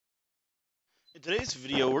In today's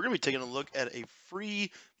video, we're going to be taking a look at a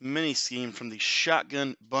free mini scheme from the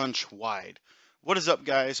Shotgun Bunch Wide. What is up,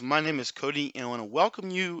 guys? My name is Cody, and I want to welcome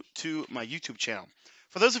you to my YouTube channel.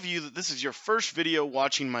 For those of you that this is your first video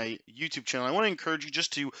watching my YouTube channel, I want to encourage you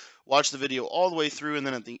just to watch the video all the way through, and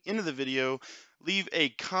then at the end of the video, leave a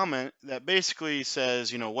comment that basically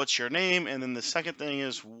says, what's your name, and then the second thing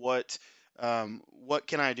is what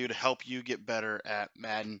can I do to help you get better at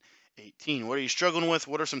Madden 18. What are you struggling with?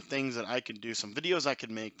 What are some things that I can do, some videos I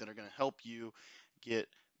can make that are going to help you get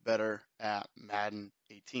better at Madden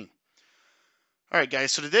 18? All right,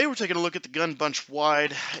 guys, so today we're taking a look at the gun bunch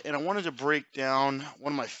wide, and I wanted to break down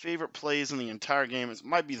one of my favorite plays in the entire game. It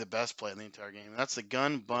might be the best play in the entire game. That's the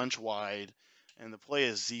gun bunch wide, and the play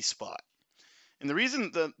is Z-spot. And the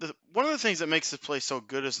reason, one of the things that makes this play so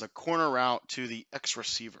good is the corner route to the X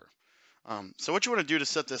receiver. So what you want to do to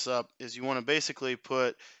set this up is you want to basically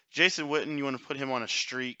put Jason Witten, you want to put him on a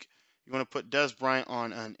streak. You want to put Dez Bryant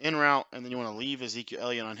on an in route, and then you want to leave Ezekiel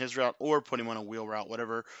Elliott on his route or put him on a wheel route,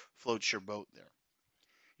 whatever floats your boat there.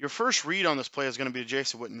 Your first read on this play is going to be to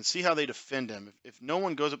Jason Witten. See how they defend him. If no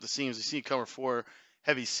one goes up the seams, they see cover 4,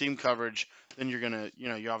 heavy seam coverage, then you're going to,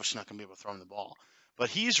 you're obviously not going to be able to throw him the ball. But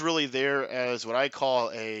he's really there as what I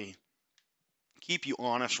call a keep you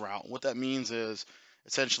honest route. What that means is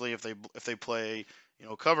essentially if they play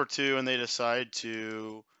cover 2 and they decide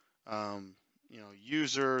to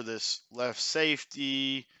user this left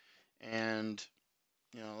safety, and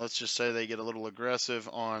let's just say they get a little aggressive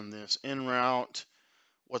on this in route,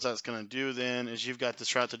 what that's going to do then is you've got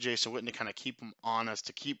this route to Jason Witten to kind of keep them honest,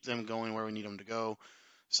 to keep them going where we need them to go.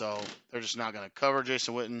 So they're just not going to cover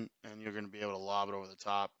Jason Witten, and you're going to be able to lob it over the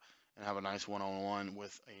top and have a nice one-on-one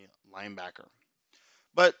with a linebacker.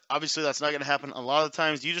 But obviously that's not going to happen. A lot of the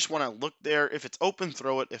times you just want to look there. If it's open,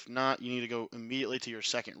 throw it. If not, you need to go immediately to your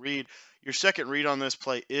second read. Your second read on this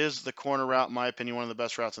play is the corner route, in my opinion, one of the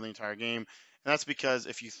best routes in the entire game. And that's because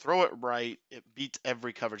if you throw it right, it beats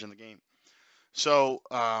every coverage in the game. So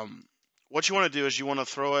what you want to do is you want to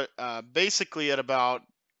throw it basically at about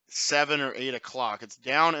 7 or 8 o'clock. It's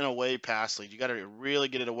down and away pass lead. You got to really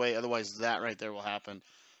get it away. Otherwise, that right there will happen.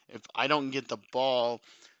 If I don't get the ball,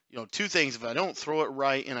 two things. If I don't throw it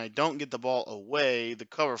right and I don't get the ball away, the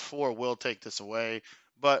cover 4 will take this away,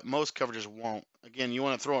 but most coverages won't. Again, you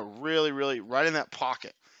want to throw it really, really right in that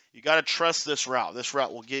pocket. You got to trust this route. This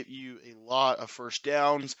route will get you a lot of first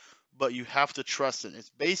downs, but you have to trust it. It's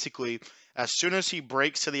basically as soon as he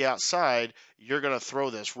breaks to the outside, you're going to throw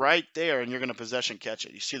this right there and you're going to possession catch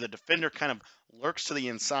it. You see the defender kind of lurks to the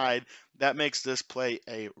inside. That makes this play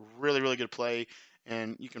a really, really good play.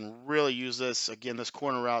 And you can really use this. Again, this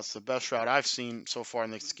corner route's the best route I've seen so far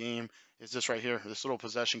in this game. Is this right here, this little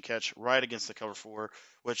possession catch right against the cover 4,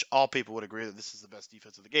 which all people would agree that this is the best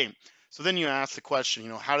defense of the game. So then you ask the question,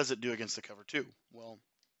 how does it do against the cover 2? Well,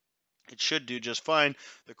 it should do just fine.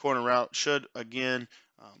 The corner route should, again,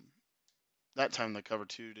 that time the cover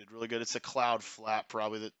 2 did really good. It's a cloud flat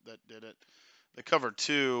probably that did it. The cover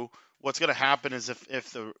 2, what's going to happen is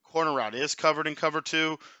if the corner route is covered in cover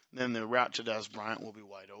 2, then the route to Dez Bryant will be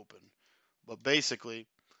wide open. But basically,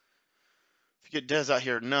 if you get Dez out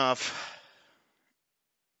here enough,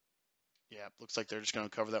 yeah, looks like they're just going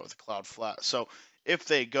to cover that with a cloud flat. So if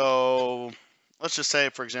they go, let's just say,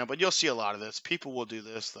 for example, you'll see a lot of this. People will do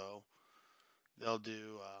this, though. They'll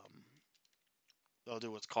do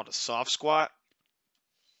what's called a soft squat.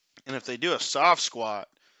 And if they do a soft squat,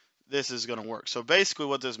 this is going to work. So basically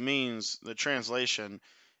what this means, the translation,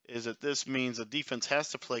 is that this means the defense has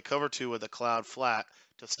to play cover 2 with a cloud flat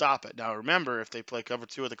to stop it. Now remember, if they play cover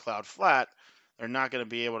 2 with a cloud flat, they're not going to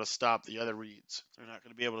be able to stop the other reads. They're not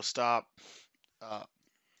going to be able to stop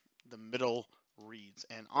the middle reads.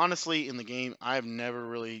 And honestly, in the game, I've never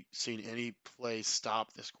really seen any play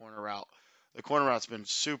stop this corner route. The corner route's been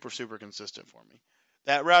super, super consistent for me.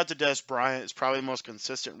 That route to Dez Bryant is probably the most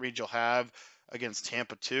consistent read you'll have against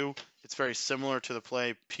Tampa 2. It's very similar to the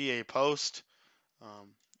play PA post.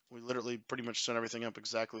 We literally pretty much set everything up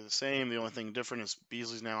exactly the same. The only thing different is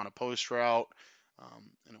Beasley's now on a post route,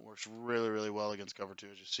 and it works really, really well against cover 2,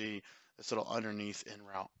 as you see this little underneath in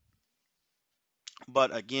route.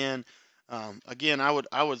 But again, I would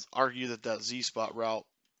argue that Z-spot route,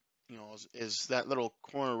 is that little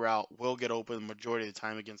corner route will get open the majority of the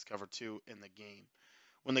time against cover 2 in the game.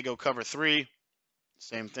 When they go cover 3,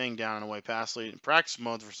 same thing, down and away pass lead. In practice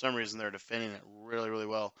mode, for some reason, they're defending it really, really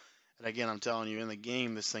well. And again, I'm telling you, in the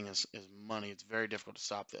game, this thing is money. It's very difficult to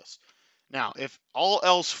stop this. Now, if all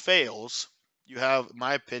else fails, you have, in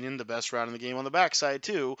my opinion, the best route in the game on the backside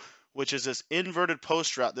too, which is this inverted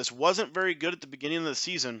post route. This wasn't very good at the beginning of the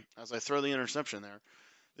season, as I throw the interception there.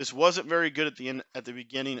 This wasn't very good at the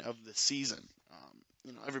beginning of the season.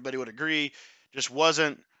 everybody would agree, just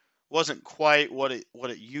wasn't quite what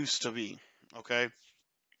it used to be. Okay.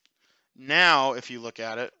 Now, if you look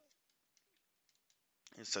at it,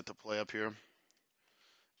 it's set to play up here.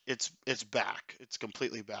 It's back. It's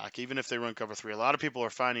completely back. Even if they run cover three, a lot of people are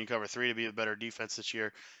finding cover three to be a better defense this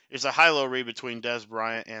year. There's a high-low read between Des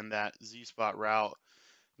Bryant and that Z-spot route.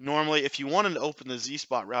 Normally, if you wanted to open the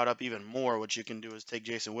Z-spot route up even more, what you can do is take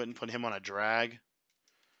Jason Witten, put him on a drag,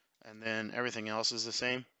 and then everything else is the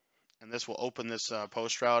same. And this will open this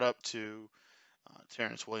post route up to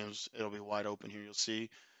Terrence Williams. It'll be wide open here. You'll see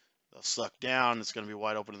they'll suck down. It's going to be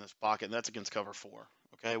wide open in this pocket, and that's against cover four.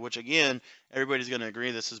 Okay, which again, everybody's going to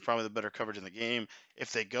agree this is probably the better coverage in the game.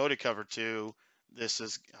 If they go to cover two, this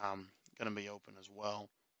is going to be open as well.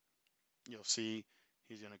 You'll see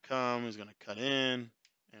he's going to come. He's going to cut in,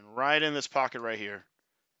 and right in this pocket right here,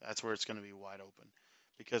 that's where it's going to be wide open.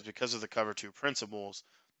 Because of the cover two principles,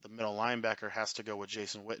 the middle linebacker has to go with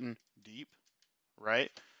Jason Witten deep,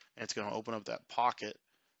 right? And it's going to open up that pocket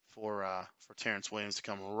for Terrence Williams to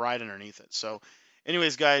come right underneath it. So,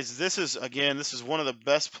 anyways, guys, this is one of the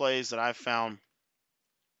best plays that I've found.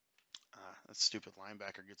 That stupid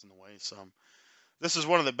linebacker gets in the way. So, this is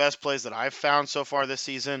one of the best plays that I've found so far this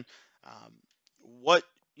season. What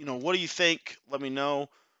do you think? Let me know.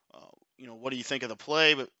 What do you think of the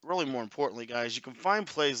play? But really more importantly, guys, you can find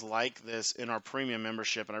plays like this in our premium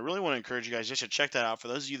membership. And I really want to encourage you guys just to check that out. For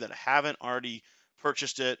those of you that haven't already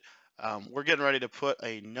purchased it, we're getting ready to put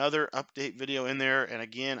another update video in there. And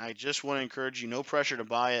again, I just want to encourage you, no pressure to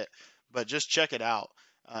buy it, but just check it out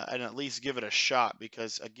and at least give it a shot.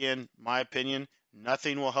 Because again, my opinion,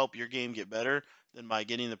 nothing will help your game get better than by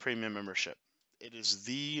getting the premium membership. It is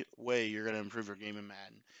the way you're going to improve your game in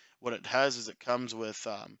Madden. What it has is it comes with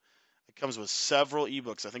several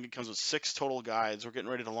ebooks. I think it comes with 6 total guides. We're getting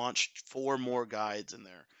ready to launch 4 more guides in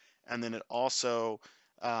there, and then it also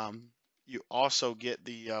you also get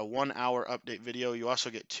the 1 hour update video. You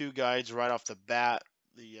also get 2 guides right off the bat,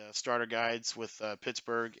 the starter guides with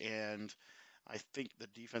Pittsburgh and I think the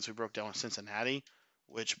defense we broke down with Cincinnati,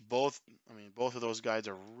 which both of those guides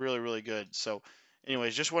are really, really good. So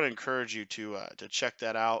anyways, just want to encourage you to check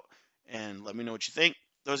that out and let me know what you think.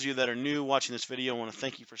 Those of you that are new watching this video, I want to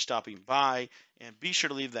thank you for stopping by, and be sure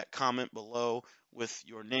to leave that comment below with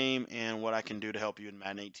your name and what I can do to help you in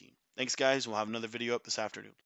Madden 18. Thanks, guys. We'll have another video up this afternoon.